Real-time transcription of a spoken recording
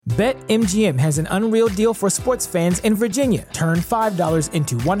BetMGM has an unreal deal for sports fans in Virginia. Turn $5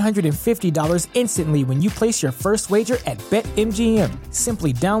 into $150 instantly when you place your first wager at BetMGM.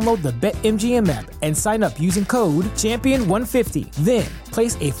 Simply download the BetMGM app and sign up using code Champion150. Then,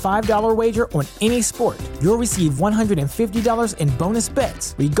 place a $5 wager on any sport. You'll receive $150 in bonus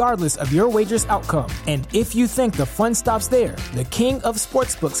bets, regardless of your wager's outcome. And if you think the fun stops there, the King of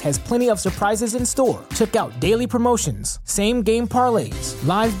Sportsbooks has plenty of surprises in store. Check out daily promotions, same-game parlays,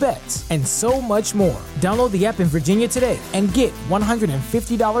 live bets, and so much more. Download the app in Virginia today and get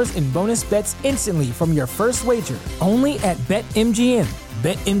 $150 in bonus bets instantly from your first wager. Only at BetMGM.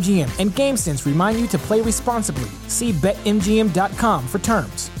 BetMGM and GameSense remind you to play responsibly. See BetMGM.com for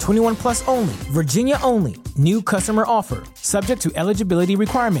terms. 21 plus only. Virginia only. New customer offer. Subject to eligibility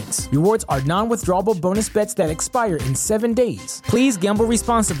requirements. Rewards are non-withdrawable bonus bets that expire in 7 days. Please gamble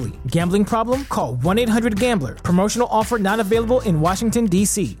responsibly. Gambling problem? Call 1-800-GAMBLER. Promotional offer not available in Washington,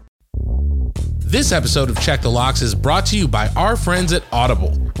 D.C. This episode of Check the Locks is brought to you by our friends at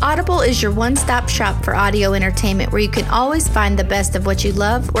Audible. Audible is your one-stop shop for audio entertainment where you can always find the best of what you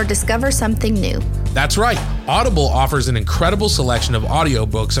love or discover something new. That's right. Audible offers an incredible selection of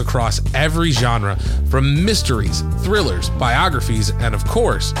audiobooks across every genre, from mysteries, thrillers, biographies, and of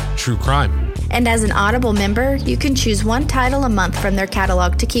course, true crime. And as an Audible member, you can choose one title a month from their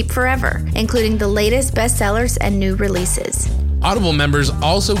catalog to keep forever, including the latest bestsellers and new releases. Audible members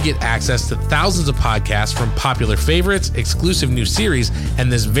also get access to thousands of podcasts from popular favorites, exclusive new series,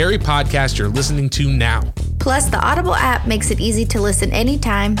 and this very podcast you're listening to now. Plus, the Audible app makes it easy to listen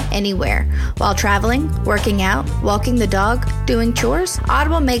anytime, anywhere. While traveling, working out, walking the dog, doing chores,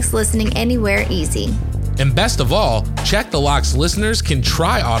 Audible makes listening anywhere easy. And best of all, Check the Locks listeners can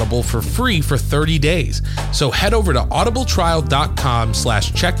try Audible for free for 30 days. So head over to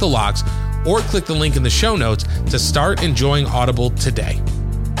audibletrial.com/checkthelocks or click the link in the show notes to start enjoying Audible today.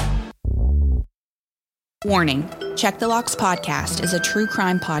 Warning, Check the Locks podcast is a true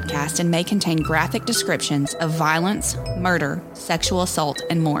crime podcast and may contain graphic descriptions of violence, murder, sexual assault,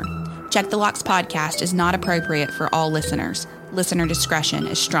 and more. Check the Locks podcast is not appropriate for all listeners. Listener discretion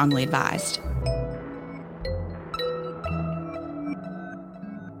is strongly advised.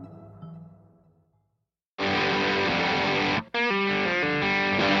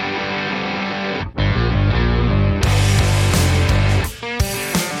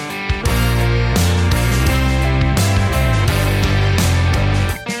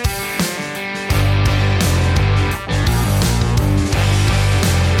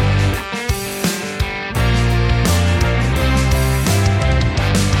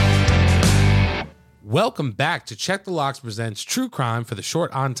 Welcome back to Check the Locks presents True Crime for the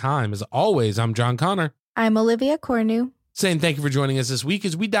short on time. As always, I'm John Connor. I'm Olivia Cornu. Saying thank you for joining us this week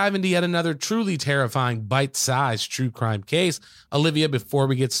as we dive into yet another truly terrifying bite-sized true crime case. Olivia, before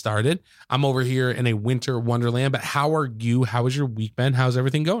we get started, I'm over here in a winter wonderland, but how are you? How has your week been? How's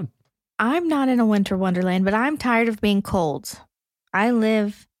everything going? I'm not in a winter wonderland, but I'm tired of being cold. I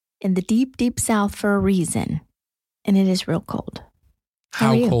live in the deep, deep South for a reason, and it is real cold.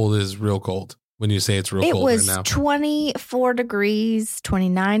 How cold is real cold? When you say it's real cold right now. It was 24 degrees,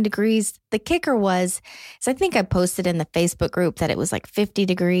 29 degrees. The kicker was, I think I posted in the Facebook group that it was like 50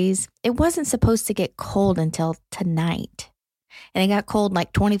 degrees. It wasn't supposed to get cold until tonight. And it got cold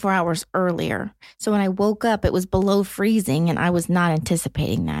like 24 hours earlier. So when I woke up, it was below freezing and I was not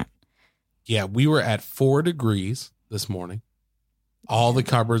anticipating that. Yeah, we were at 4 degrees this morning. All the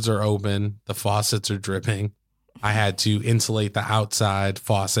cupboards are open. The faucets are dripping. I had to insulate the outside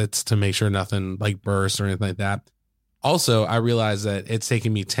faucets to make sure nothing like bursts or anything like that. Also, I realized that it's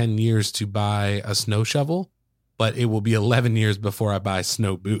taken me 10 years to buy a snow shovel, but it will be 11 years before I buy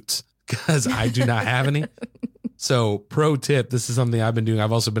snow boots because I do not have any. So pro tip, this is something I've been doing.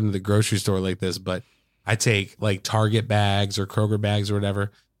 I've also been to the grocery store like this, but I take like Target bags or Kroger bags or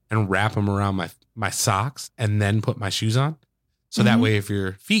whatever and wrap them around my socks and then put my shoes on. So that way, if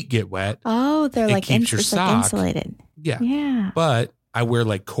your feet get wet, they're like keeps your sock insulated. Yeah. But I wear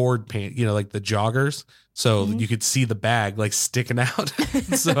like cord pants, like the joggers. So you could see the bag like sticking out.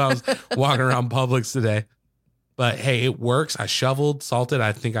 So I was walking around Publix today. But hey, it works. I shoveled, salted.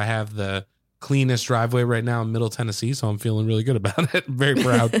 I think I have the cleanest driveway right now in Middle Tennessee. So I'm feeling really good about it. I'm very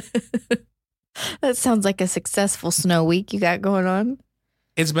proud. That sounds like a successful snow week you got going on.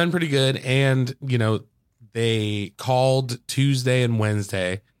 It's been pretty good. And, they called Tuesday and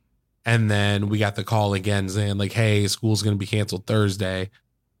Wednesday, and then we got the call again saying like, hey, school's going to be canceled Thursday.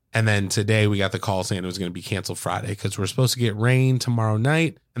 And then today we got the call saying it was going to be canceled Friday because we're supposed to get rain tomorrow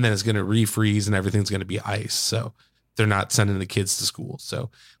night, and then it's going to refreeze and everything's going to be ice. So they're not sending the kids to school. So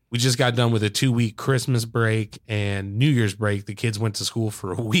we just got done with a 2-week Christmas break and New Year's break. The kids went to school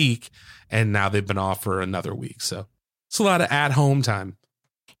for a week and now they've been off for another week. So it's a lot of at home time.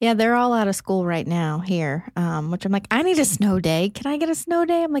 Yeah, they're all out of school right now here, which I'm like, I need a snow day. Can I get a snow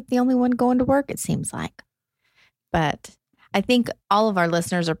day? I'm like the only one going to work, it seems like. But I think all of our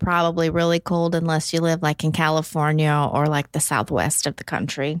listeners are probably really cold unless you live like in California or like the southwest of the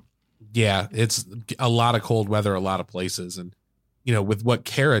country. Yeah, it's a lot of cold weather, a lot of places. And, you know, with what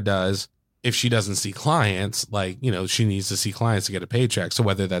Kara does, if she doesn't see clients, like, you know, she needs to see clients to get a paycheck. So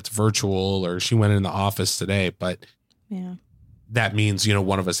whether that's virtual or she went in the office today, but yeah, that means, you know,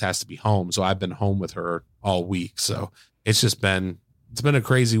 one of us has to be home. So I've been home with her all week. So it's been a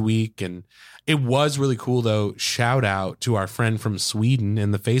crazy week. And it was really cool, though. Shout out to our friend from Sweden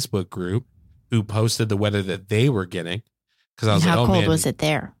in the Facebook group who posted the weather that they were getting. Because I was like, how oh, cold man, was it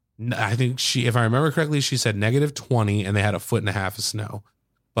there? I think if I remember correctly, she said -20 and they had 1.5 feet of snow.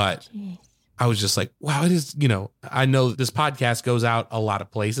 But Jeez. I was just like, wow, it is, you know, I know this podcast goes out a lot of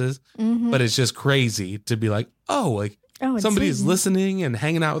places, but it's just crazy to be like, oh, like somebody is listening and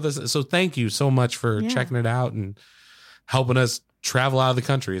hanging out with us. So thank you so much for checking it out and helping us travel out of the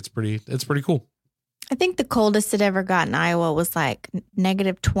country. It's pretty cool. I think the coldest it ever got in Iowa was like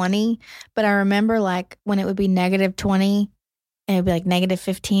 -20. But I remember like when it would be -20 and it'd be like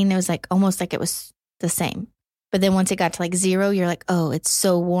 -15, it was like almost like it was the same. But then once it got to like 0, you're like, oh, it's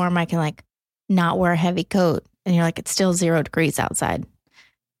so warm. I can like not wear a heavy coat. And you're like, it's still 0 degrees outside.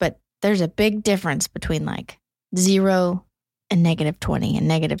 But there's a big difference between like 0 and -20 and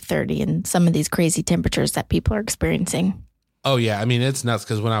 -30 and some of these crazy temperatures that people are experiencing. Oh, yeah. I mean, it's nuts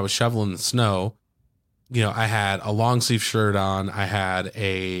because when I was shoveling the snow, you know, I had a long sleeve shirt on. I had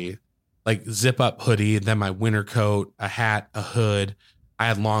a like zip up hoodie, then my winter coat, a hat, a hood. I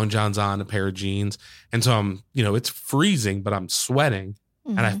had long johns on, a pair of jeans. And so I'm, you know, it's freezing, but I'm sweating.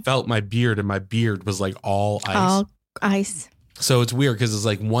 And I felt my beard and my beard was like all ice. All ice. So it's weird because it's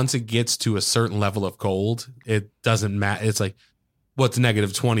like once it gets to a certain level of cold, it doesn't matter. It's like what's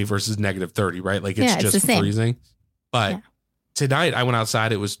 -20 versus -30, right? Like it's just freezing. But tonight I went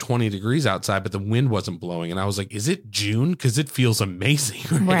outside. It was 20 degrees outside, but the wind wasn't blowing. And I was like, is it June? Because it feels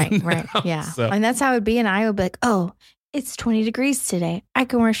amazing. Right. Yeah. So, and that's how it would be. And I would be like, oh, it's 20 degrees today. I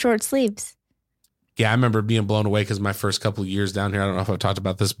can wear short sleeves. yeah, I remember being blown away because my first couple of years down here, I don't know if I've talked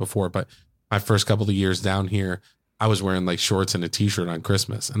about this before, but my first couple of years down here, I was wearing like shorts and a t-shirt on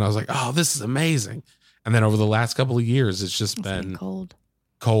Christmas. And I was like, oh, this is amazing. And then over the last couple of years, it's just been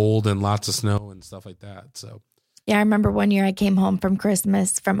cold and lots of snow and stuff like that. So, yeah, I remember one year I came home from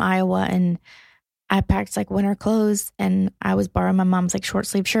Christmas from Iowa and I packed like winter clothes and I was borrowing my mom's like short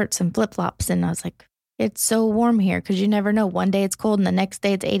sleeve shirts and flip flops. And I was like, it's so warm here because you never know. One day it's cold and the next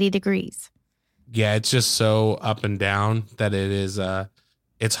day it's 80 degrees. Yeah, it's just so up and down that it is,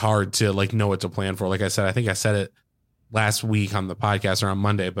 it's hard to like know what to plan for. Like I said, I think I said it last week on the podcast or on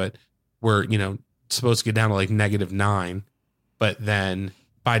Monday, but we're, supposed to get down to like -9, but then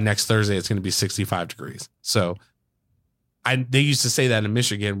by next Thursday, it's going to be 65 degrees. So they used to say that in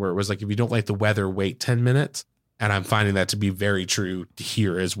Michigan where it was like, if you don't like the weather, wait 10 minutes. And I'm finding that to be very true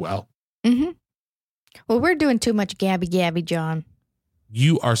here as well. Mm-hmm. Well, we're doing too much gabby, John.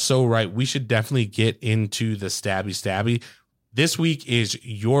 You are so right. We should definitely get into the stabby. This week is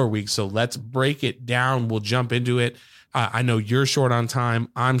your week, so let's break it down. We'll jump into it. I know you're short on time.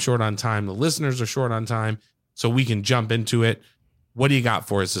 I'm short on time. The listeners are short on time, so we can jump into it. What do you got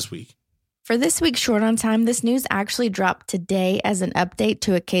for us this week? For this week's Short on Time, this news actually dropped today as an update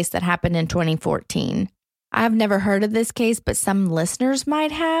to a case that happened in 2014. I've never heard of this case, but some listeners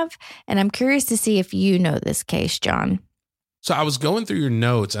might have, and I'm curious to see if you know this case, John. So I was going through your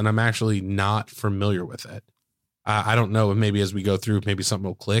notes, and I'm actually not familiar with it. I don't know if maybe as we go through, maybe something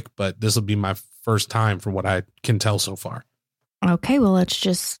will click, but this will be my first time from what I can tell so far. Okay, well, let's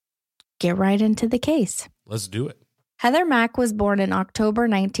just get right into the case. Let's do it. Heather Mack was born in October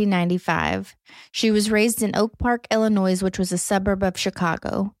 1995. She was raised in Oak Park, Illinois, which was a suburb of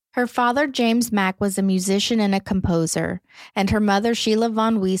Chicago. Her father, James Mack, was a musician and a composer, and her mother, Sheila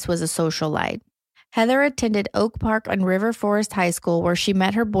Von Weiss, was a socialite. Heather attended Oak Park and River Forest High School, where she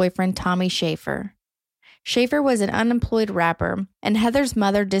met her boyfriend, Tommy Schaefer. Schaefer was an unemployed rapper, and Heather's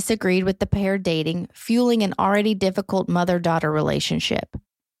mother disagreed with the pair dating, fueling an already difficult mother-daughter relationship.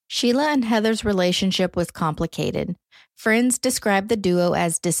 Sheila and Heather's relationship was complicated. Friends described the duo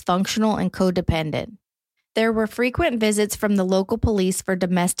as dysfunctional and codependent. There were frequent visits from the local police for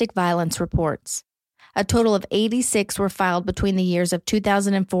domestic violence reports. A total of 86 were filed between the years of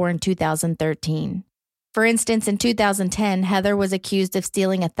 2004 and 2013. For instance, in 2010, Heather was accused of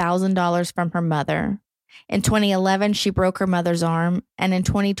stealing $1,000 from her mother. In 2011, she broke her mother's arm, and in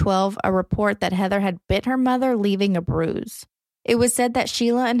 2012, a report that Heather had bit her mother, leaving a bruise. It was said that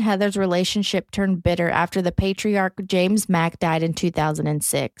Sheila and Heather's relationship turned bitter after the patriarch James Mack died in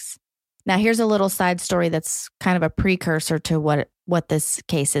 2006. Now, here's a little side story that's kind of a precursor to what this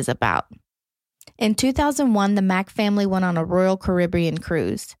case is about. In 2001, the Mack family went on a Royal Caribbean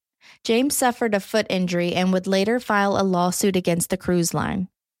cruise. James suffered a foot injury and would later file a lawsuit against the cruise line.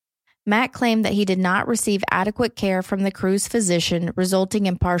 Mack claimed that he did not receive adequate care from the cruise physician, resulting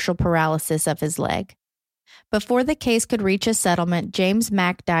in partial paralysis of his leg. Before the case could reach a settlement, James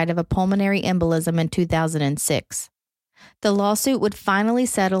Mack died of a pulmonary embolism in 2006. The lawsuit would finally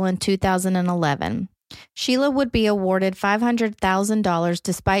settle in 2011. Sheila would be awarded $500,000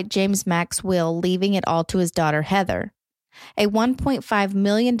 despite James Mack's will, leaving it all to his daughter Heather. A $1.5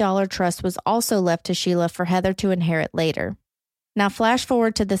 million trust was also left to Sheila for Heather to inherit later. Now flash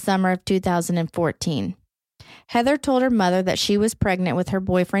forward to the summer of 2014. Heather told her mother that she was pregnant with her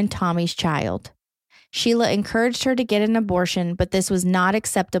boyfriend Tommy's child. Sheila encouraged her to get an abortion, but this was not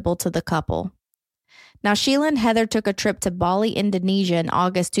acceptable to the couple. Now, Sheila and Heather took a trip to Bali, Indonesia in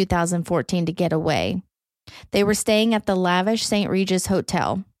August 2014 to get away. They were staying at the lavish St. Regis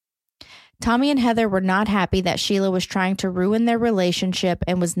Hotel. Tommy and Heather were not happy that Sheila was trying to ruin their relationship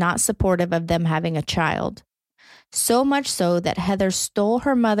and was not supportive of them having a child. So much so that Heather stole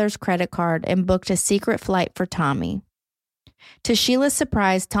her mother's credit card and booked a secret flight for Tommy. To Sheila's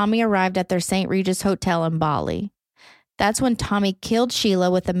surprise, Tommy arrived at their St. Regis Hotel in Bali. That's when Tommy killed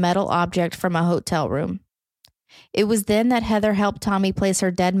Sheila with a metal object from a hotel room. It was then that Heather helped Tommy place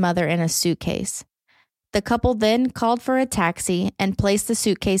her dead mother in a suitcase. The couple then called for a taxi and placed the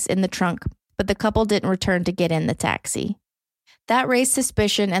suitcase in the trunk, but the couple didn't return to get in the taxi. That raised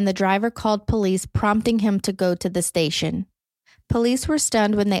suspicion, and the driver called police, prompting him to go to the station. Police were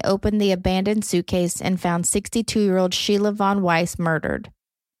stunned when they opened the abandoned suitcase and found 62-year-old Sheila Von Weiss murdered.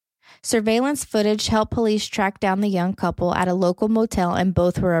 Surveillance footage helped police track down the young couple at a local motel, and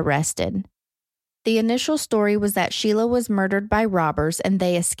both were arrested. The initial story was that Sheila was murdered by robbers and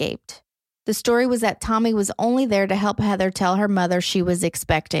they escaped. The story was that Tommy was only there to help Heather tell her mother she was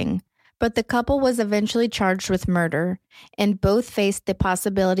expecting, but the couple was eventually charged with murder, and both faced the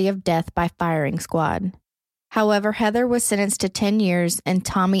possibility of death by firing squad. However, Heather was sentenced to 10 years and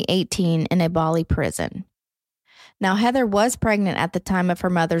Tommy 18 in a Bali prison. Now, Heather was pregnant at the time of her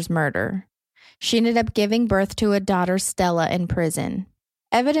mother's murder. She ended up giving birth to a daughter, Stella, in prison.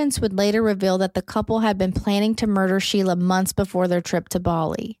 Evidence would later reveal that the couple had been planning to murder Sheila months before their trip to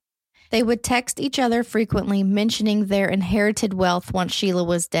Bali. They would text each other frequently, mentioning their inherited wealth once Sheila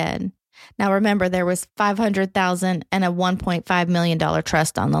was dead. Now remember, there was $500,000 and a $1.5 million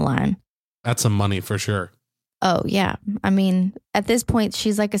trust on the line. That's some money for sure. Oh, yeah. I mean, at this point,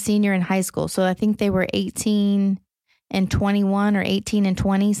 she's like a senior in high school. So I think they were 18 and 21 or 18 and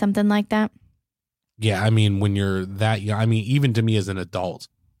 20, something like that. Yeah, I mean, when you're that young, I mean, even to me as an adult,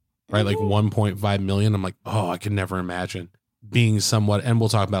 right? Like 1.5 million, I'm like, oh, I could never imagine being somewhat, and we'll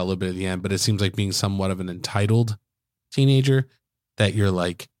talk about it a little bit at the end, but it seems like being somewhat of an entitled teenager that you're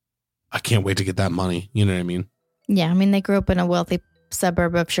like, I can't wait to get that money. You know what I mean? Yeah, I mean, they grew up in a wealthy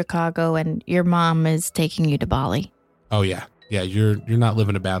suburb of Chicago, and your mom is taking you to Bali. Oh, yeah. Yeah, you're not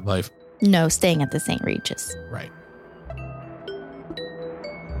living a bad life. No, staying at the St. Regis. Right.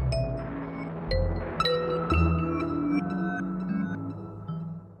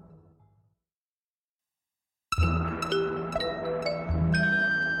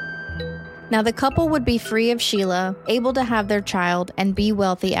 Now, the couple would be free of Sheila, able to have their child, and be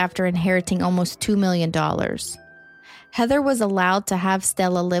wealthy after inheriting almost $2 million. Heather was allowed to have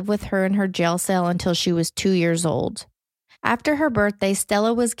Stella live with her in her jail cell until she was 2 years old. After her birthday,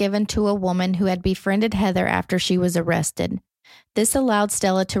 Stella was given to a woman who had befriended Heather after she was arrested. This allowed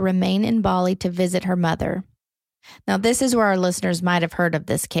Stella to remain in Bali to visit her mother. Now, this is where our listeners might have heard of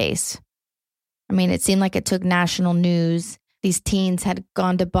this case. I mean, it seemed like it took national news. These teens had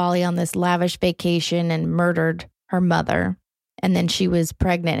gone to Bali on this lavish vacation and murdered her mother. And then she was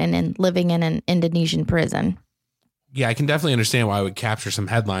pregnant and living in an Indonesian prison. Yeah, I can definitely understand why I would capture some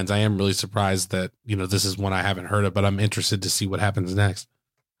headlines. I am really surprised that, this is one I haven't heard of, but I'm interested to see what happens next.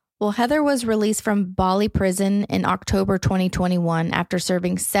 Well, Heather was released from Bali prison in October 2021 after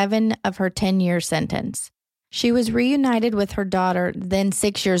serving 7 of her 10-year sentence. She was reunited with her daughter, then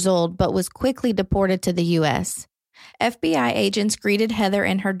 6 years old, but was quickly deported to the U.S. FBI agents greeted Heather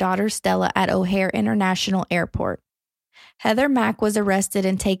and her daughter Stella at O'Hare International Airport. Heather Mack was arrested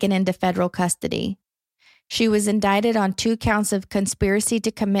and taken into federal custody. She was indicted on 2 counts of conspiracy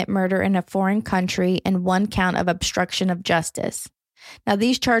to commit murder in a foreign country and 1 count of obstruction of justice. Now,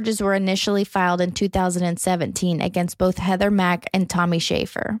 these charges were initially filed in 2017 against both Heather Mack and Tommy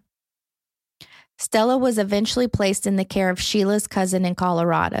Schaefer. Stella was eventually placed in the care of Sheila's cousin in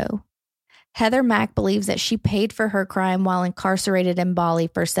Colorado. Heather Mack believes that she paid for her crime while incarcerated in Bali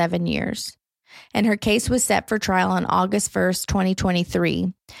for 7 years. And her case was set for trial on August 1st,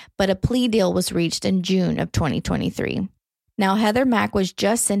 2023, but a plea deal was reached in June of 2023. Now, Heather Mack was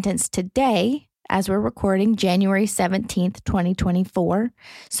just sentenced today, as we're recording, January 17th, 2024.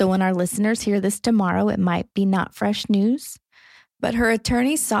 So when our listeners hear this tomorrow, it might be not fresh news. But her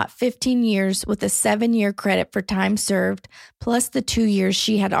attorney sought 15 years with a 7-year credit for time served, plus the 2 years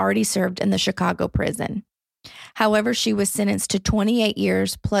she had already served in the Chicago prison. However, she was sentenced to 28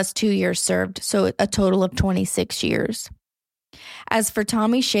 years plus 2 years served, so a total of 26 years. As for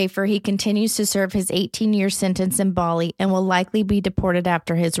Tommy Schaefer, he continues to serve his 18-year sentence in Bali and will likely be deported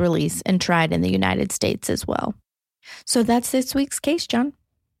after his release and tried in the United States as well. So that's this week's case, John.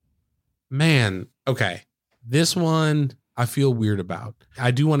 Man, okay. This one I feel weird about.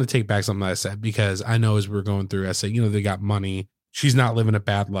 I do want to take back something I said, because I know as we're going through, I say, they got money. She's not living a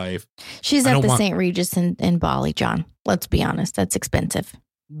bad life. She's at the St. Regis in Bali, John. Let's be honest. That's expensive.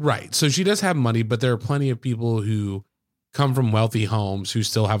 Right. So she does have money, but there are plenty of people who come from wealthy homes who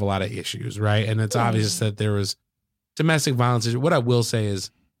still have a lot of issues, right? And it's obvious that there was domestic violence. What I will say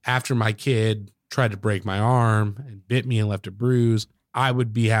is, after my kid tried to break my arm and bit me and left a bruise, I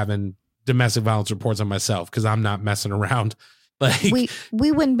would be having domestic violence reports on myself because I'm not messing around. Like we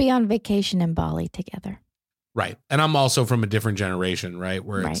wouldn't be on vacation in Bali together. Right. And I'm also from a different generation, right?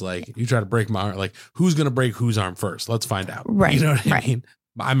 Where it's like, you try to break my arm, like, who's going to break whose arm first? Let's find out. Right. You know what I mean?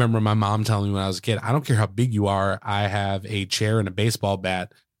 I remember my mom telling me when I was a kid, I don't care how big you are. I have a chair and a baseball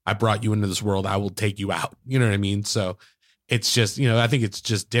bat. I brought you into this world. I will take you out. You know what I mean? So it's just, I think it's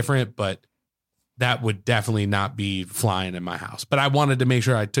just different, but that would definitely not be flying in my house. But I wanted to make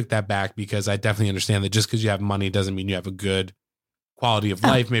sure I took that back, because I definitely understand that just because you have money doesn't mean you have a good quality of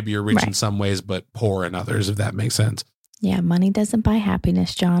life. Maybe you're rich in some ways, but poor in others, if that makes sense. Yeah, money doesn't buy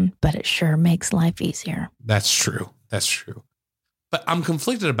happiness, John, but it sure makes life easier. That's true. That's true. But I'm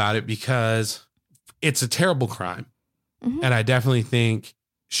conflicted about it because it's a terrible crime. Mm-hmm. And I definitely think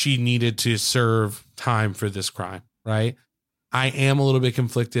she needed to serve time for this crime, right? I am a little bit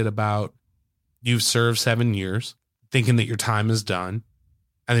conflicted about, you've served 7 years thinking that your time is done,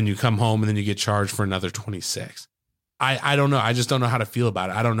 and then you come home and then you get charged for another 26. I don't know. I just don't know how to feel about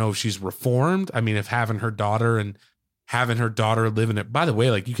it. I don't know if she's reformed. I mean, if having her daughter live in it, by the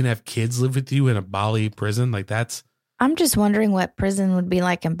way, like, you can have kids live with you in a Bali prison. Like, that's. I'm just wondering what prison would be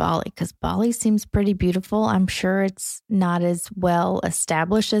like in Bali, because Bali seems pretty beautiful. I'm sure it's not as well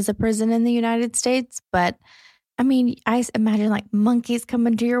established as a prison in the United States, but I mean, I imagine like monkeys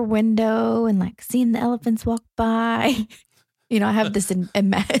coming to your window and like seeing the elephants walk by. I have this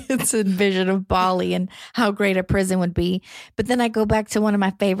vision of Bali and how great a prison would be. But then I go back to one of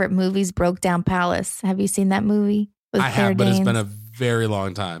my favorite movies, Broke Down Palace. Have you seen that movie? I have, but it's been a very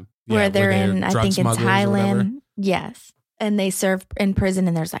long time. Where they're in, I think in Thailand. Yes. And they serve in prison,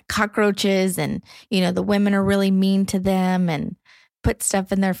 and there's like cockroaches, and, the women are really mean to them and put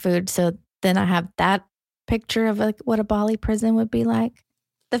stuff in their food. So then I have that picture of like what a Bali prison would be like.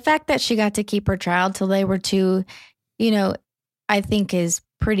 The fact that she got to keep her child till they were 2, I think is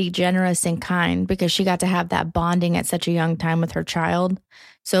pretty generous and kind, because she got to have that bonding at such a young time with her child.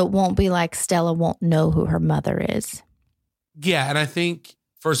 So it won't be like Stella won't know who her mother is. Yeah. And I think,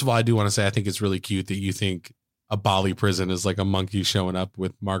 first of all, I do want to say, I think it's really cute that you think a Bali prison is like a monkey showing up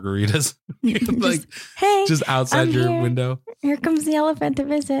with margaritas, like, hey, just outside your window. Here comes the elephant to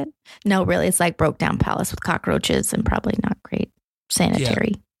visit. No, really, it's like Broke Down Palace with cockroaches and probably not great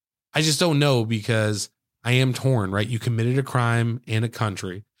sanitary. Yeah. I just don't know, because I am torn, right? You committed a crime in a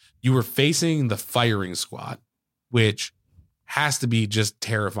country. You were facing the firing squad, which has to be just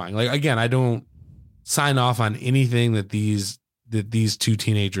terrifying. Like, again, I don't sign off on anything that these 2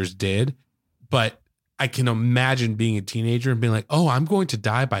 teenagers did, but I can imagine being a teenager and being like, oh, I'm going to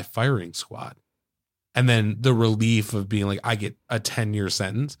die by firing squad. And then the relief of being like, I get a 10-year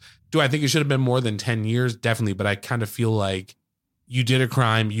sentence. Do I think it should have been more than 10 years? Definitely. But I kind of feel like you did a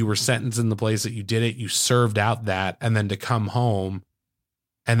crime. You were sentenced in the place that you did it. You served out that. And then to come home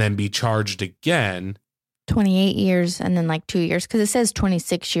and then be charged again. 28 years and then like 2 years. Because it says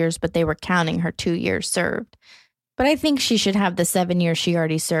 26 years, but they were counting her 2 years served. But I think she should have the 7 years she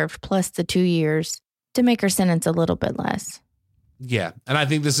already served plus the 2 years to make her sentence a little bit less. Yeah. And I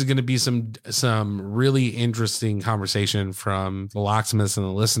think this is going to be some really interesting conversation from the locksmiths and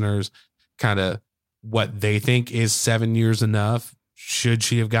the listeners, kind of what they think is 7 years enough. Should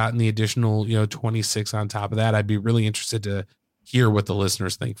she have gotten the additional, 26 on top of that? I'd be really interested to hear what the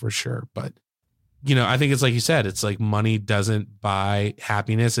listeners think for sure. But, you know, I think it's like you said, it's like money doesn't buy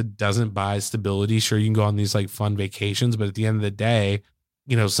happiness. It doesn't buy stability. Sure, you can go on these like fun vacations, but at the end of the day,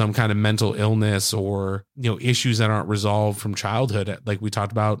 you know, some kind of mental illness or, you know, issues that aren't resolved from childhood, like we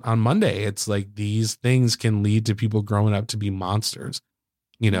talked about on Monday, it's like these things can lead to people growing up to be monsters,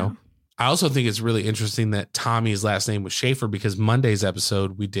 you know? Yeah. I also think it's really interesting that Tommy's last name was Schaefer because Monday's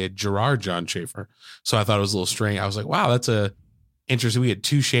episode we did Gerard John Schaefer. So I thought it was a little strange. I was like, wow, that's a interesting. We had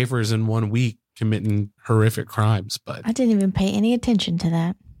 2 Schaefers in 1 week committing horrific crimes, but I didn't even pay any attention to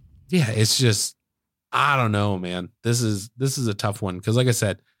that. yeah, it's just, I don't know, man. This is a tough one. Cause like I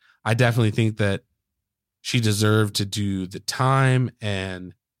said, I definitely think that she deserved to do the time.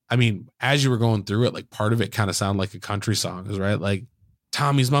 And I mean, as you were going through it, like part of it kind of sounded like a country song, right? Like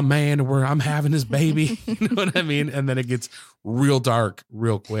Tommy's my man, where I'm having his baby. You know what I mean? And then it gets real dark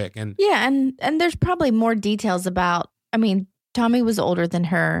real quick. And Yeah, and there's probably more details about, I mean, Tommy was older than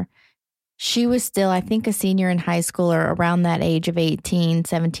her. She was still, I think, a senior in high school or around that age of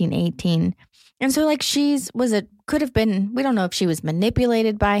 17, 18. And so like could have been, we don't know if she was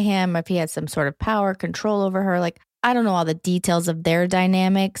manipulated by him, if he had some sort of power, control over her. Like, I don't know all the details of their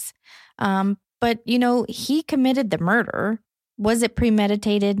dynamics. But, you know, he committed the murder. Was it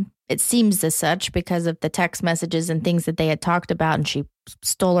premeditated? It seems as such because of the text messages and things that they had talked about. And she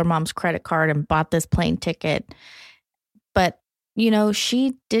stole her mom's credit card and bought this plane ticket. But, you know,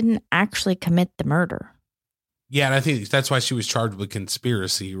 she didn't actually commit the murder. yeah, and I think that's why she was charged with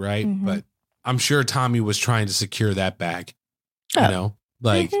conspiracy, right? Mhm. But I'm sure Tommy was trying to secure that bag, you Oh. know,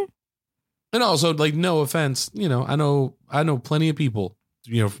 like, Mhm. and also like, no offense, you know, I know plenty of people,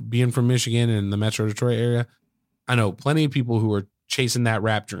 you know, being from Michigan and the Metro Detroit area, I know plenty of people who are chasing that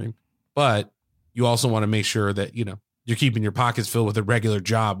rap dream, but you also want to make sure that, you know, you're keeping your pockets filled with a regular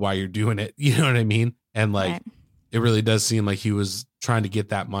job while you're doing it. You know what I mean? And like, Right. it really does seem like he was trying to get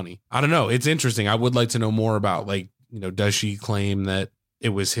that money. I don't know. It's interesting. I would like to know more about, like, you know, does she claim that it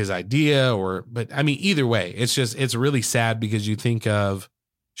was his idea but I mean, either way, it's really sad because you think of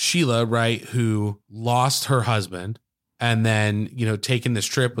Sheila, right, who lost her husband and then, you know, taking this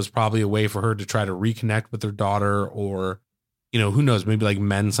trip was probably a way for her to try to reconnect with her daughter or, you know, who knows, maybe like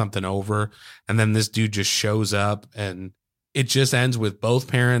mend something over. And then this dude just shows up and it just ends with both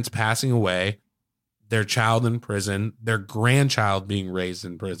parents passing away, their child in prison, their grandchild being raised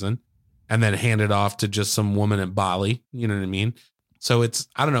in prison, and then handed off to just some woman in Bali. You know what I mean? So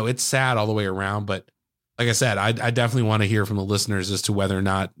I don't know, it's sad all the way around. But like I said, I definitely want to hear from the listeners as to whether or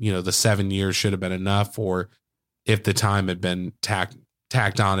not, you know, the 7 years should have been enough or if the time had been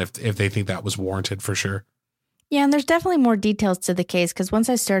tacked on, if they think that was warranted for sure. Yeah, and there's definitely more details to the case because once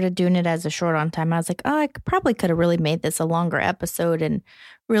I started doing it as a short on time, I was like, oh, I probably could have really made this a longer episode and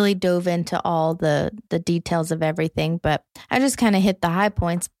really dove into all the details of everything. But I just kind of hit the high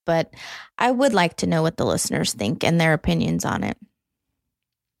points. But I would like to know what the listeners think and their opinions on it.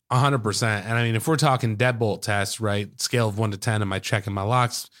 100%. And I mean, if we're talking deadbolt test, right? Scale of 1 to 10, am I checking my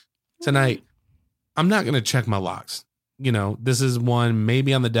locks tonight? I'm not going to check my locks. You know, this is one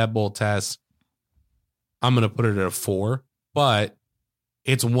maybe on the deadbolt test. I'm going to put it at a 4, but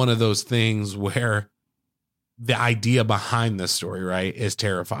it's one of those things where the idea behind this story, right, is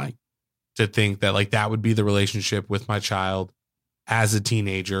terrifying to think that like that would be the relationship with my child as a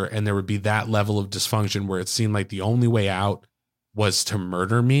teenager. And there would be that level of dysfunction where it seemed like the only way out was to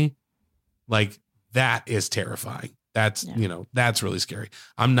murder me. Like that is terrifying. That's, you know, that's really scary.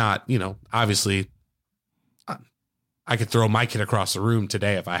 I'm not, you know, obviously I could throw my kid across the room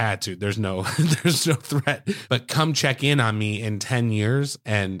today if I had to. There's no threat, but come check in on me in 10 years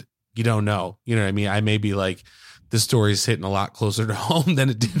and you don't know, you know what I mean? I may be like, this story's hitting a lot closer to home than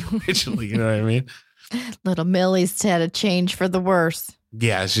it did originally. You know what I mean? Little Millie's had a change for the worse.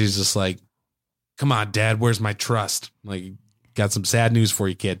 Yeah. She's just like, come on, Dad, where's my trust? Like, got some sad news for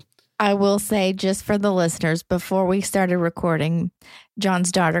you, kid. I will say, just for the listeners, before we started recording,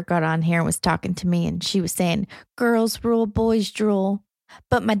 John's daughter got on here and was talking to me, and she was saying, girls rule, boys drool.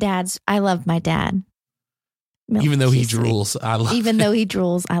 But I love my dad. Even though he She's sweet. drools, I love Even though he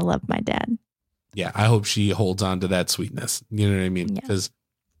drools, I love my dad. Yeah, I hope she holds on to that sweetness. You know what I mean? Yeah. Because,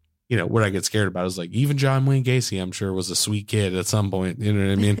 you know, what I get scared about is like, even John Wayne Gacy, I'm sure, was a sweet kid at some point. You know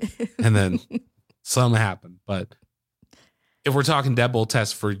what I mean? And then something happened. But if we're talking deadbolt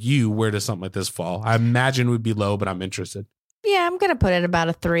test for you, where does something like this fall? I imagine it would be low, but I'm interested. Yeah, I'm going to put it about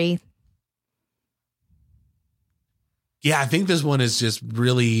a 3. Yeah, I think this one is just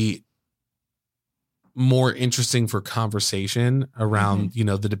really more interesting for conversation around, you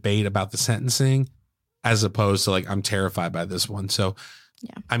know, the debate about the sentencing, as opposed to like, I'm terrified by this one. So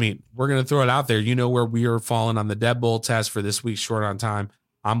Yeah. I mean, we're going to throw it out there. You know where we are falling on the deadbolt test for this week's Short on Time.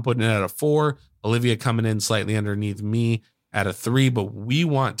 I'm putting it at a 4. Olivia coming in slightly underneath me at a 3. But we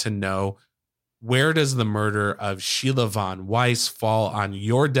want to know, where does the murder of Sheila Von Weiss fall on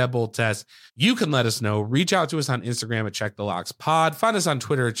your deadbolt test? You can let us know. Reach out to us on Instagram at Check the Locks Pod. Find us on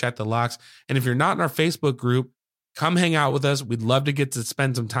Twitter at Check the Locks. And if you're not in our Facebook group, come hang out with us. We'd love to get to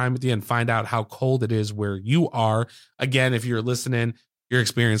spend some time with you and find out how cold it is where you are. Again, if you're listening, you're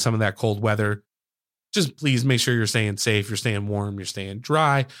experiencing some of that cold weather, just please make sure you're staying safe, you're staying warm, you're staying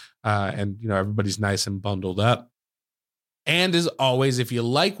dry, and everybody's nice and bundled up. And as always, if you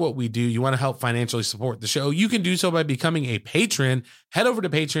like what we do, you want to help financially support the show, you can do so by becoming a patron. Head over to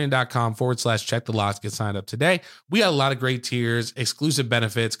patreon.com/Check the Locks. Get signed up today. We got a lot of great tiers, exclusive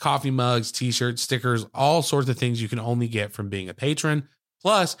benefits, coffee mugs, t-shirts, stickers, all sorts of things you can only get from being a patron.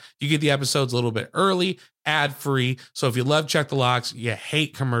 Plus, you get the episodes a little bit early, ad-free. So if you love Check the Locks, you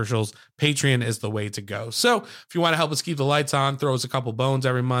hate commercials, Patreon is the way to go. So if you want to help us keep the lights on, throw us a couple bones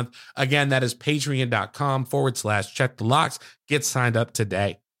every month. Again, that is patreon.com/Check the Locks. Get signed up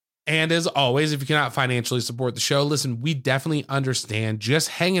today. And as always, if you cannot financially support the show, listen, we definitely understand. Just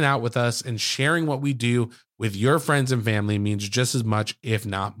hanging out with us and sharing what we do with your friends and family means just as much, if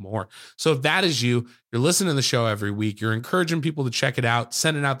not more. So if that is you, you're listening to the show every week, you're encouraging people to check it out,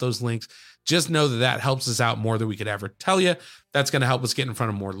 sending out those links, just know that that helps us out more than we could ever tell you. That's going to help us get in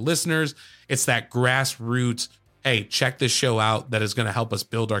front of more listeners. It's that grassroots, hey, check this show out, that is going to help us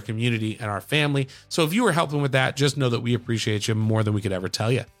build our community and our family. So if you were helping with that, just know that we appreciate you more than we could ever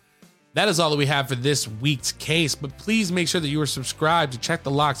tell you. That is all that we have for this week's case, but please make sure that you are subscribed to Check the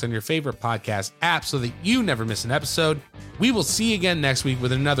Locks on your favorite podcast app so that you never miss an episode. We will see you again next week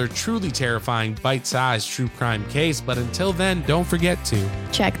with another truly terrifying, bite-sized true crime case, but until then, don't forget to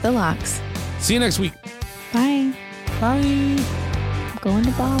Check the Locks. See you next week. Bye. Bye. I'm going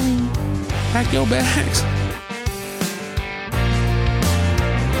to Bali. Pack your bags.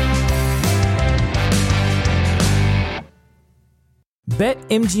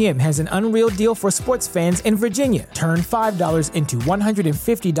 BetMGM has an unreal deal for sports fans in Virginia. Turn $5 into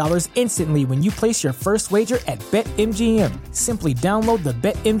 $150 instantly when you place your first wager at BetMGM. Simply download the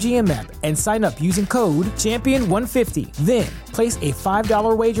BetMGM app and sign up using code Champion150. Then, place a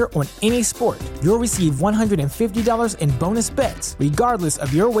 $5 wager on any sport. You'll receive $150 in bonus bets, regardless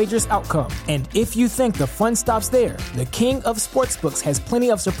of your wager's outcome. And if you think the fun stops there, the king of sportsbooks has plenty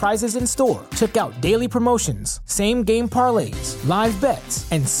of surprises in store. Check out daily promotions, same-game parlays, live bets,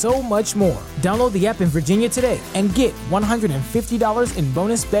 and so much more. Download the app in Virginia today and get $150 in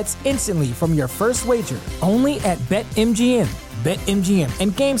bonus bets instantly from your first wager. Only at BetMGM. BetMGM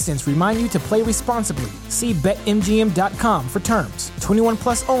and GameSense remind you to play responsibly. See BetMGM.com for terms. 21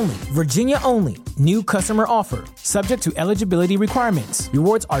 plus only. Virginia only. New customer offer. Subject to eligibility requirements.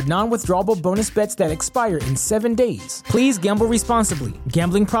 Rewards are non-withdrawable bonus bets that expire in 7 days. Please gamble responsibly.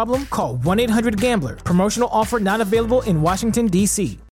 Gambling problem? Call 1-800-GAMBLER. Promotional offer not available in Washington, D.C.